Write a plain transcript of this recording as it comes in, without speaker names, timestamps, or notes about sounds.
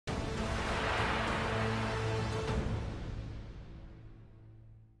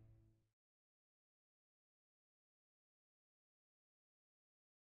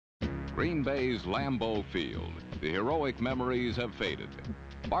Green Bay's Lambeau Field. The heroic memories have faded.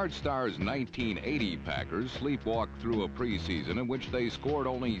 Bart Starr's 1980 Packers sleepwalked through a preseason in which they scored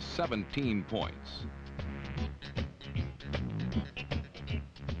only 17 points.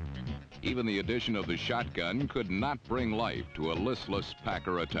 Even the addition of the shotgun could not bring life to a listless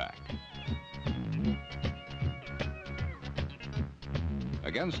Packer attack.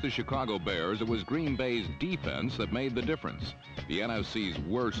 Against the Chicago Bears, it was Green Bay's defense that made the difference. The NFC's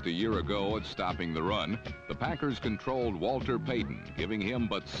worst a year ago at stopping the run, the Packers controlled Walter Payton, giving him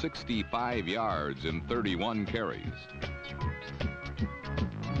but 65 yards in 31 carries.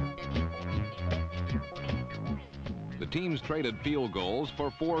 The teams traded field goals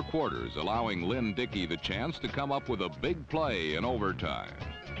for 4 quarters, allowing Lynn Dickey the chance to come up with a big play in overtime.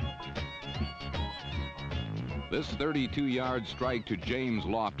 This 32-yard strike to James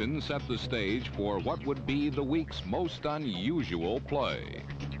Lofton set the stage for what would be the week's most unusual play.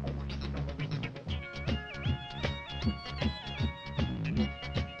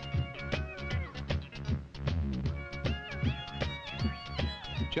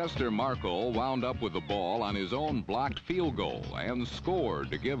 Chester Markle wound up with the ball on his own blocked field goal and scored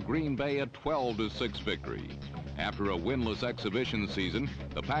to give Green Bay a 12-6 victory. After a winless exhibition season,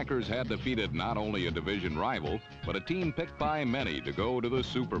 the Packers had defeated not only a division rival, but a team picked by many to go to the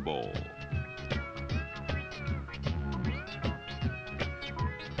Super Bowl.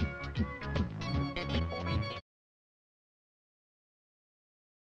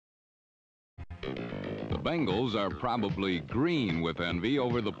 The Bengals are probably green with envy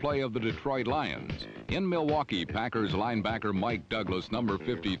over the play of the Detroit Lions. In Milwaukee, Packers linebacker Mike Douglas, number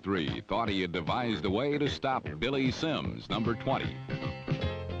 53, thought he had devised a way to stop Billy Sims, number 20.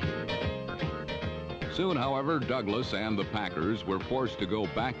 Soon, however, Douglas and the Packers were forced to go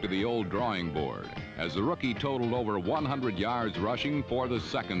back to the old drawing board as the rookie totaled over 100 yards rushing for the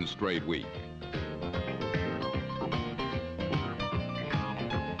second straight week.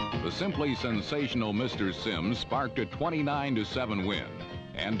 The simply sensational Mr. Sims sparked a 29-7 win.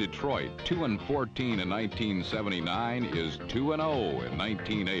 And Detroit, 2-14 in 1979, is 2-0 in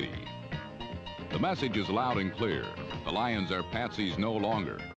 1980. The message is loud and clear. The Lions are patsies no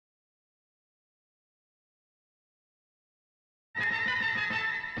longer.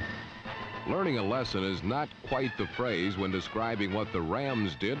 Learning a lesson is not quite the phrase when describing what the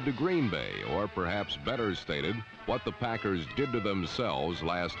Rams did to Green Bay, or perhaps better stated, what the Packers did to themselves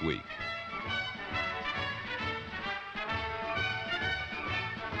last week.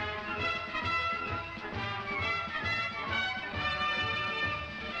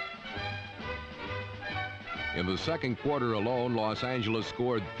 In the second quarter alone, Los Angeles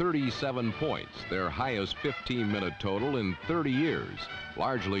scored 37 points, their highest 15-minute total in 30 years,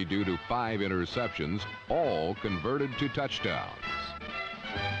 largely due to 5 interceptions, all converted to touchdowns.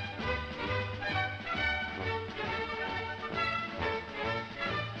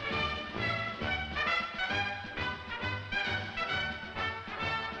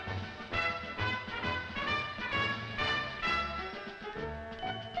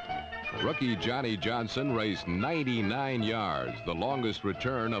 Rookie Johnny Johnson raced 99 yards, the longest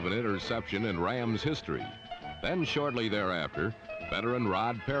return of an interception in Rams history. Then shortly thereafter, veteran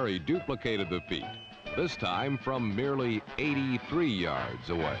Rod Perry duplicated the feat, this time from merely 83 yards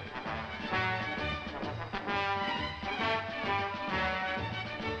away.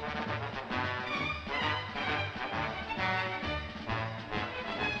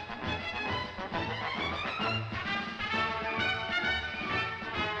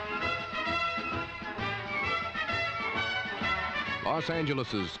 Los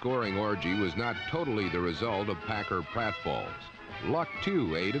Angeles' scoring orgy was not totally the result of Packer pratfalls. Luck,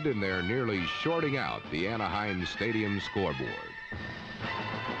 too, aided in their nearly shorting out the Anaheim Stadium scoreboard.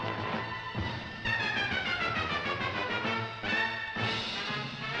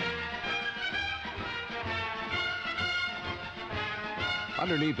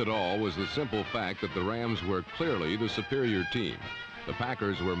 Underneath it all was the simple fact that the Rams were clearly the superior team. The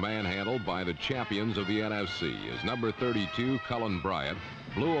Packers were manhandled by the champions of the NFC as number 32, Cullen Bryant,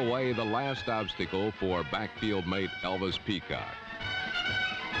 blew away the last obstacle for backfield mate Elvis Peacock.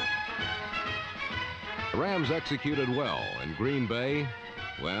 The Rams executed well, and Green Bay,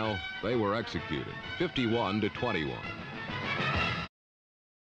 well, they were executed, 51-21.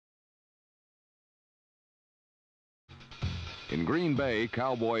 In Green Bay,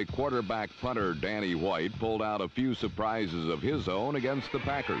 Cowboy quarterback punter Danny White pulled out a few surprises of his own against the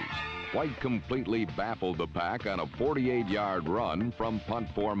Packers. White completely baffled the Pack on a 48-yard run from punt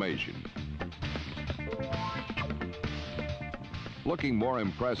formation. Looking more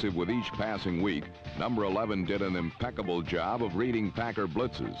impressive with each passing week, number 11 did an impeccable job of reading Packer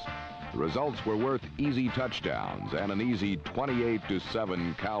blitzes. The results were worth easy touchdowns and an easy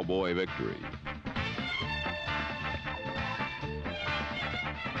 28-7 Cowboy victory.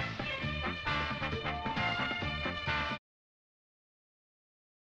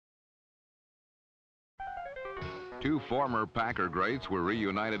 Two former Packer greats were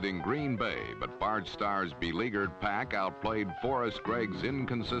reunited in Green Bay, but Bart Starr's beleaguered Pack outplayed Forrest Gregg's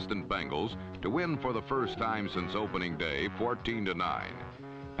inconsistent Bengals to win for the first time since opening day, 14-9.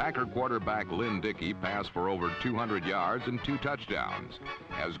 Packer quarterback Lynn Dickey passed for over 200 yards and 2 touchdowns,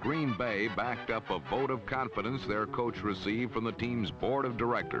 as Green Bay backed up a vote of confidence their coach received from the team's board of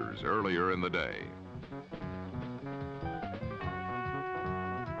directors earlier in the day.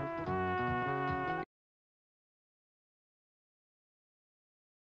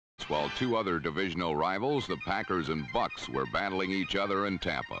 While two other divisional rivals, the Packers and Bucs, were battling each other in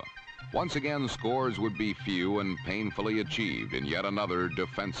Tampa. Once again, scores would be few and painfully achieved in yet another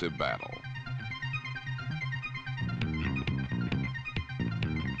defensive battle.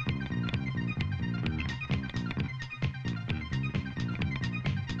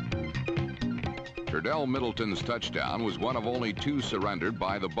 Terdell Middleton's touchdown was one of only 2 surrendered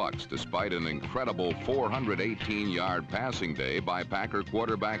by the Bucs, despite an incredible 418-yard passing day by Packer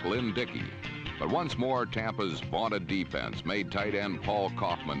quarterback Lynn Dickey. But once more, Tampa's vaunted defense made tight end Paul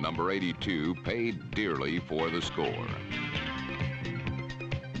Kaufman, number 82, pay dearly for the score.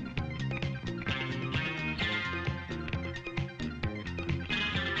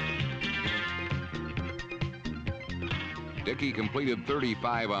 Dickey completed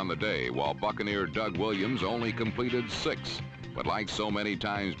 35 on the day, while Buccaneer Doug Williams only completed 6. But like so many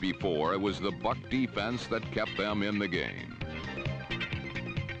times before, it was the Buck defense that kept them in the game.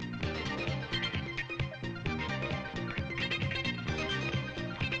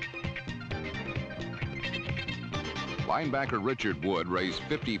 Linebacker Richard Wood raced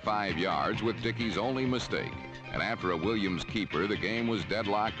 55 yards with Dickey's only mistake. And after a Williams keeper, the game was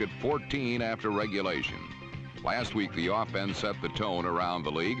deadlocked at 14 after regulation. Last week, the offense set the tone around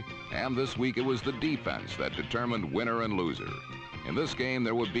the league, and this week it was the defense that determined winner and loser. In this game,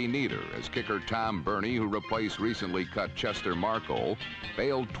 there would be neither, as kicker Tom Burney, who replaced recently cut Chester Marco,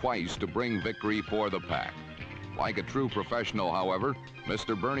 failed twice to bring victory for the Pack. Like a true professional, however,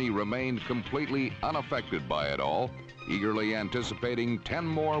 Mr. Burney remained completely unaffected by it all, eagerly anticipating 10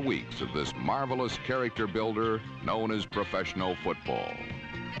 more weeks of this marvelous character builder known as professional football.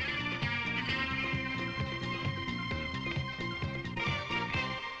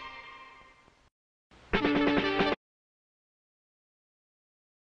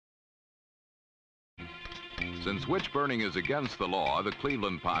 Since witch burning is against the law, the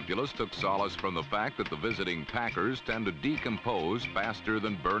Cleveland populace took solace from the fact that the visiting Packers tend to decompose faster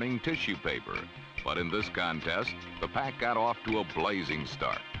than burning tissue paper. But in this contest, the Pack got off to a blazing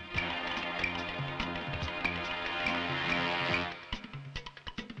start.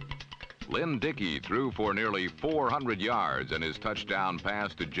 Lynn Dickey threw for nearly 400 yards, and his touchdown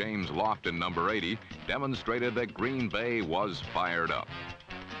pass to James Lofton, number 80, demonstrated that Green Bay was fired up.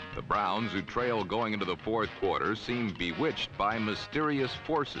 The Browns, who trailed going into the fourth quarter, seemed bewitched by mysterious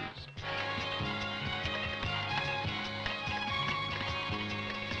forces.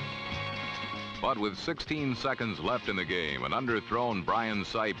 But with 16 seconds left in the game, an underthrown Brian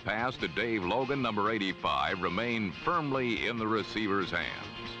Sipe pass to Dave Logan, number 85, remained firmly in the receiver's hands.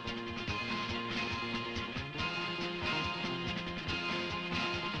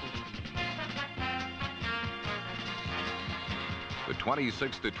 The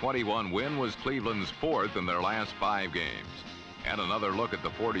 26-21 win was Cleveland's 4th in their last 5 games. And another look at the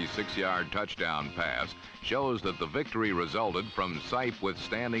 46-yard touchdown pass shows that the victory resulted from Sipe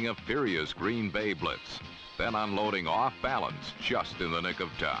withstanding a furious Green Bay blitz, then unloading off balance just in the nick of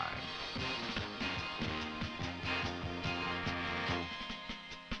time.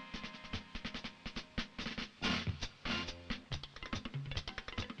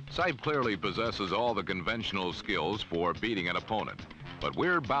 Sipe clearly possesses all the conventional skills for beating an opponent. But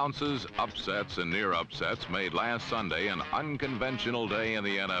weird bounces, upsets, and near upsets made last Sunday an unconventional day in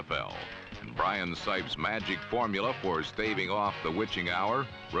the NFL. And Brian Sipe's magic formula for staving off the witching hour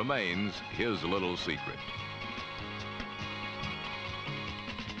remains his little secret.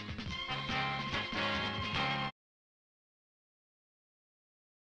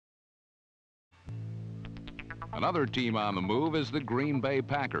 Another team on the move is the Green Bay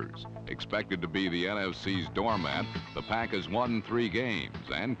Packers. Expected to be the NFC's doormat, the Pack has won 3 games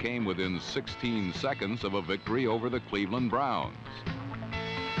and came within 16 seconds of a victory over the Cleveland Browns.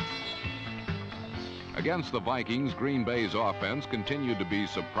 Against the Vikings, Green Bay's offense continued to be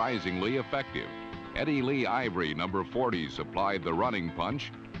surprisingly effective. Eddie Lee Ivory, number 40, supplied the running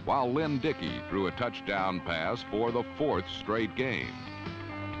punch, while Lynn Dickey threw a touchdown pass for the 4th straight game.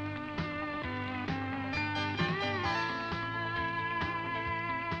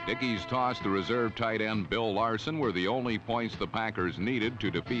 Dickey's toss to reserve tight end Bill Larson were the only points the Packers needed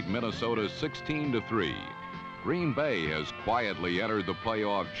to defeat Minnesota 16-3. Green Bay has quietly entered the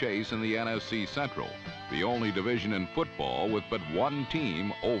playoff chase in the NFC Central, the only division in football with but one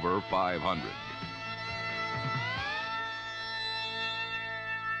team over 500.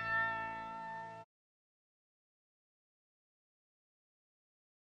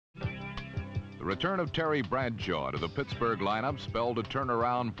 The return of Terry Bradshaw to the Pittsburgh lineup spelled a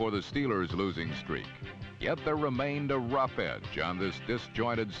turnaround for the Steelers' losing streak. Yet there remained a rough edge on this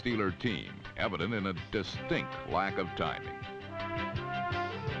disjointed Steeler team, evident in a distinct lack of timing.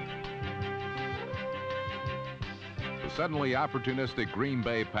 The suddenly opportunistic Green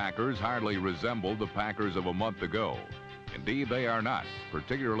Bay Packers hardly resembled the Packers of a month ago. Indeed, they are not,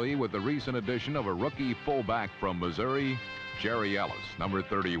 particularly with the recent addition of a rookie fullback from Missouri, Jerry Ellis, number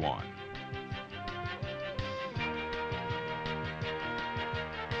 31.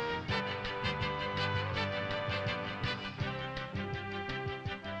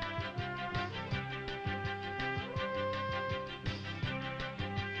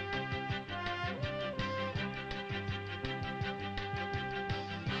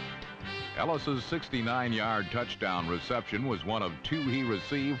 Ellis's 69-yard touchdown reception was one of two he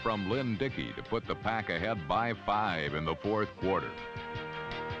received from Lynn Dickey to put the Pack ahead by 5 in the 4th quarter.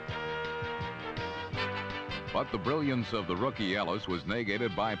 But the brilliance of the rookie Ellis was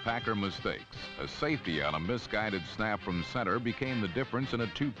negated by Packer mistakes. A safety on a misguided snap from center became the difference in a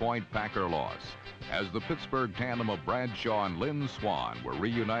 2-point Packer loss, as the Pittsburgh tandem of Bradshaw and Lynn Swann were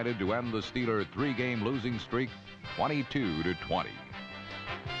reunited to end the Steeler 3-game losing streak 22-20.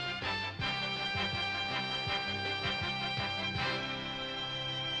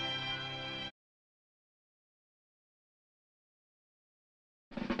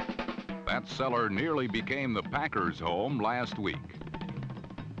 That cellar nearly became the Packers' home last week.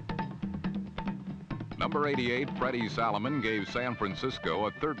 Number 88, Freddie Solomon, gave San Francisco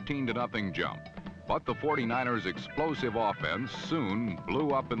a 13-0 jump, but the 49ers' explosive offense soon blew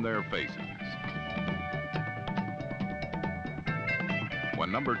up in their faces.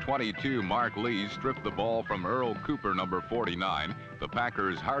 When number 22, Mark Lee, stripped the ball from Earl Cooper, number 49, the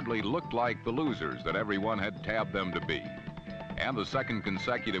Packers hardly looked like the losers that everyone had tabbed them to be. And the second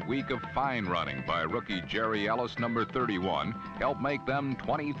consecutive week of fine running by rookie Jerry Ellis, number 31, helped make them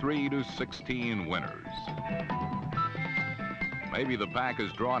 23-16 winners. Maybe the Pack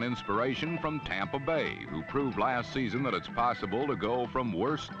has drawn inspiration from Tampa Bay, who proved last season that it's possible to go from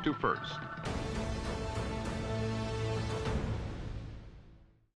worst to first.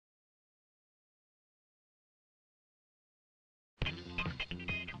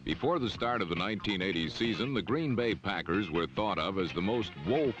 Before the start of the 1980 season, the Green Bay Packers were thought of as the most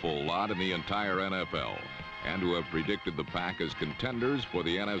woeful lot in the entire NFL. And to have predicted the Pack as contenders for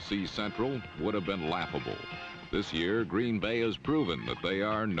the NFC Central would have been laughable. This year, Green Bay has proven that they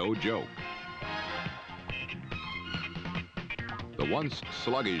are no joke. The once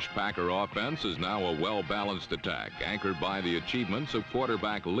sluggish Packer offense is now a well-balanced attack, anchored by the achievements of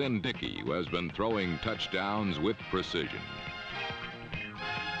quarterback Lynn Dickey, who has been throwing touchdowns with precision.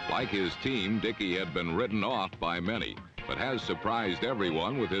 Like his team, Dickey had been written off by many, but has surprised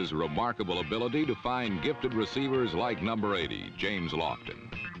everyone with his remarkable ability to find gifted receivers like number 80, James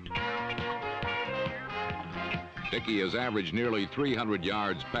Lofton. Dickey has averaged nearly 300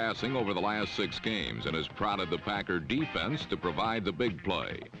 yards passing over the last 6 games and has prodded the Packer defense to provide the big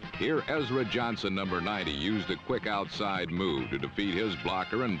play. Here, Ezra Johnson, number 90, used a quick outside move to defeat his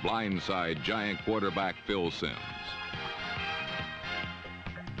blocker and blindside giant quarterback Phil Simms.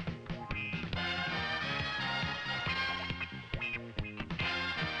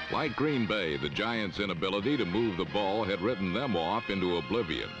 Like Green Bay, the Giants' inability to move the ball had written them off into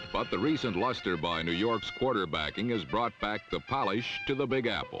oblivion. But the recent luster by New York's quarterbacking has brought back the polish to the Big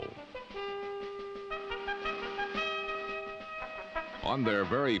Apple. On their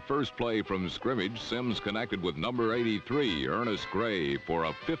very first play from scrimmage, Simms connected with number 83, Ernest Gray, for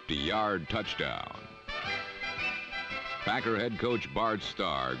a 50-yard touchdown. Packer head coach Bart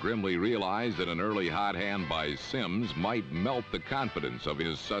Starr grimly realized that an early hot hand by Simms might melt the confidence of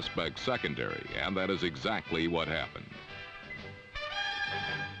his suspect secondary, and that is exactly what happened.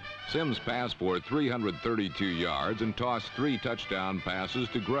 Simms passed for 332 yards and tossed 3 touchdown passes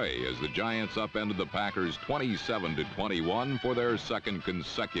to Gray as the Giants upended the Packers 27-21 for their second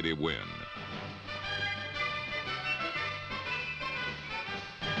consecutive win.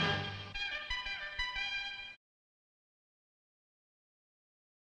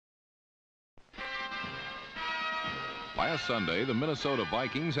 Last Sunday, the Minnesota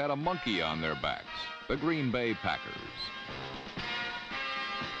Vikings had a monkey on their backs, the Green Bay Packers.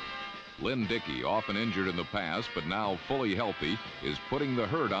 Lynn Dickey, often injured in the past but now fully healthy, is putting the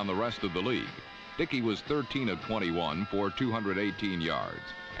hurt on the rest of the league. Dickey was 13 of 21 for 218 yards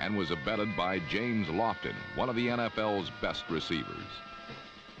and was abetted by James Lofton, one of the NFL's best receivers.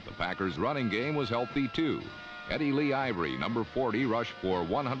 The Packers' running game was healthy too. Eddie Lee Ivory, number 40, rushed for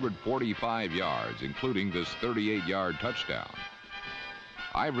 145 yards, including this 38-yard touchdown.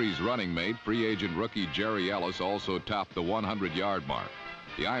 Ivory's running mate, free agent rookie Jerry Ellis, also topped the 100-yard mark.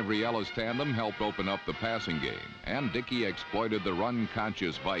 The Ivory-Ellis tandem helped open up the passing game, and Dickey exploited the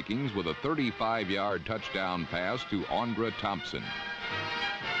run-conscious Vikings with a 35-yard touchdown pass to Andra Thompson.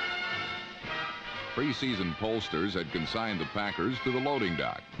 Preseason pollsters had consigned the Packers to the loading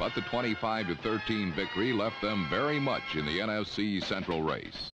dock, but the 25-13 victory left them very much in the NFC Central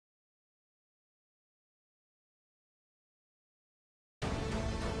race.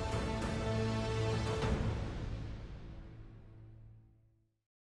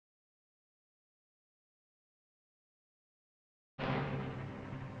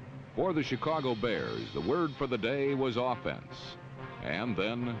 For the Chicago Bears, the word for the day was offense, and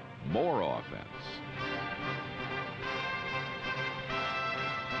then more offense.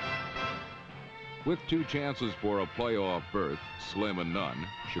 With 2 chances for a playoff berth, slim and none,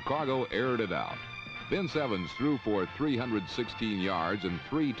 Chicago aired it out. Vince Evans threw for 316 yards and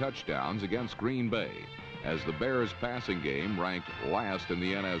 3 touchdowns against Green Bay, as the Bears' passing game, ranked last in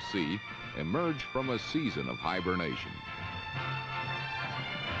the NFC, emerged from a season of hibernation.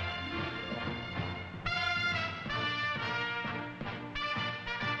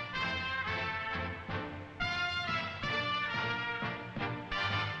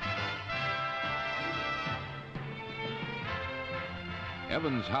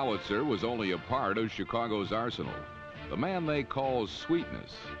 Evans' howitzer was only a part of Chicago's arsenal. The man they call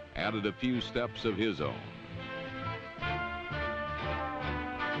Sweetness added a few steps of his own.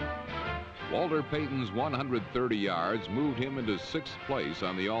 Walter Payton's 130 yards moved him into 6th place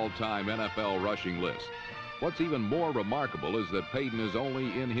on the all-time NFL rushing list. What's even more remarkable is that Payton is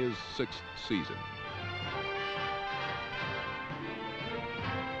only in his 6th season.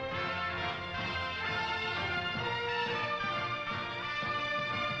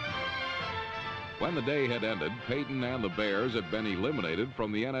 When the day had ended, Payton and the Bears had been eliminated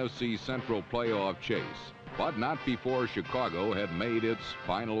from the NFC Central playoff chase, but not before Chicago had made its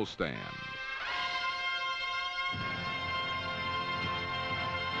final stand.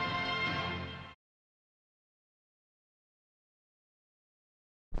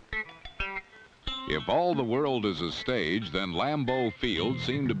 If all the world is a stage, then Lambeau Field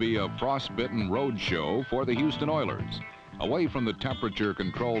seemed to be a frostbitten road show for the Houston Oilers. Away from the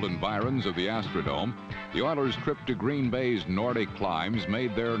temperature-controlled environs of the Astrodome, the Oilers' trip to Green Bay's Nordic climes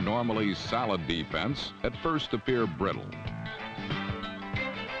made their normally solid defense at first appear brittle.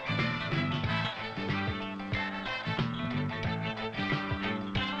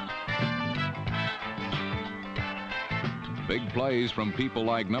 Big plays from people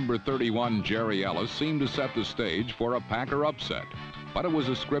like number 31 Jerry Ellis seemed to set the stage for a Packer upset, but it was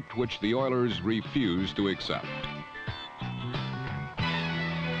a script which the Oilers refused to accept.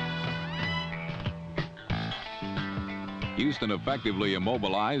 Houston effectively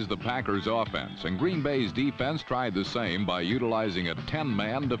immobilized the Packers' offense, and Green Bay's defense tried the same by utilizing a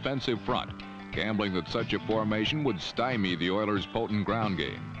 10-man defensive front, gambling that such a formation would stymie the Oilers' potent ground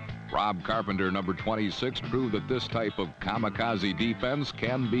game. Rob Carpenter, number 26, proved that this type of kamikaze defense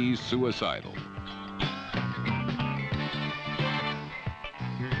can be suicidal.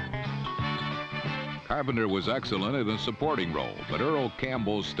 Carpenter was excellent in a supporting role, but Earl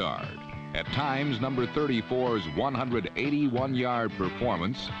Campbell starred. At times, number 34's 181-yard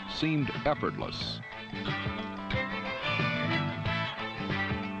performance seemed effortless.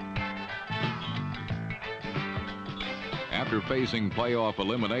 After facing playoff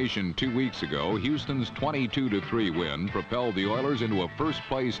elimination 2 weeks ago, Houston's 22-3 win propelled the Oilers into a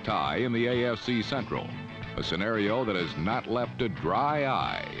first-place tie in the AFC Central, a scenario that has not left a dry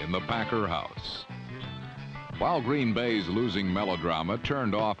eye in the Packer house. While Green Bay's losing melodrama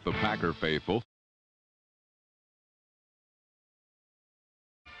turned off the Packer faithful,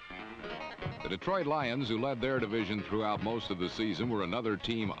 the Detroit Lions, who led their division throughout most of the season, were another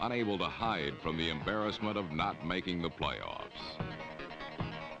team unable to hide from the embarrassment of not making the playoffs.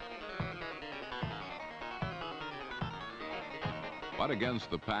 But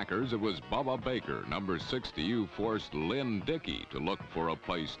against the Packers, it was Bubba Baker, number 60, who forced Lynn Dickey to look for a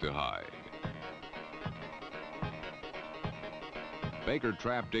place to hide. Baker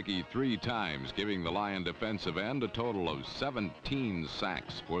trapped Dickey 3 times, giving the Lion defensive end a total of 17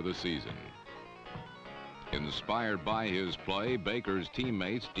 sacks for the season. Inspired by his play, Baker's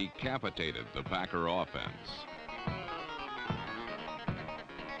teammates decapitated the Packer offense.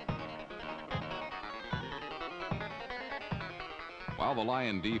 While the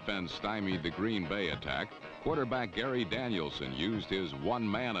Lion defense stymied the Green Bay attack, quarterback Gary Danielson used his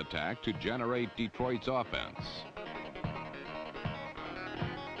one-man attack to generate Detroit's offense.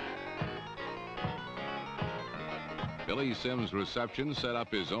 Billy Sims' reception set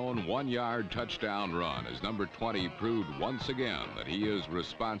up his own 1-yard touchdown run as number 20 proved once again that he is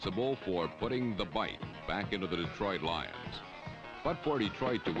responsible for putting the bite back into the Detroit Lions. But for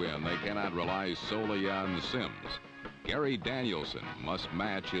Detroit to win, they cannot rely solely on Sims. Gary Danielson must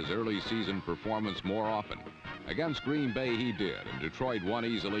match his early season performance more often. Against Green Bay he did, and Detroit won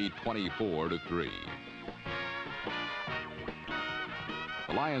easily 24-3.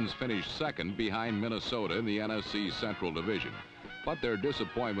 The Lions finished second behind Minnesota in the NFC Central Division, but their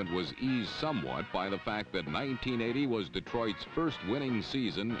disappointment was eased somewhat by the fact that 1980 was Detroit's first winning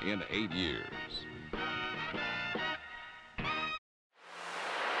season in 8 years.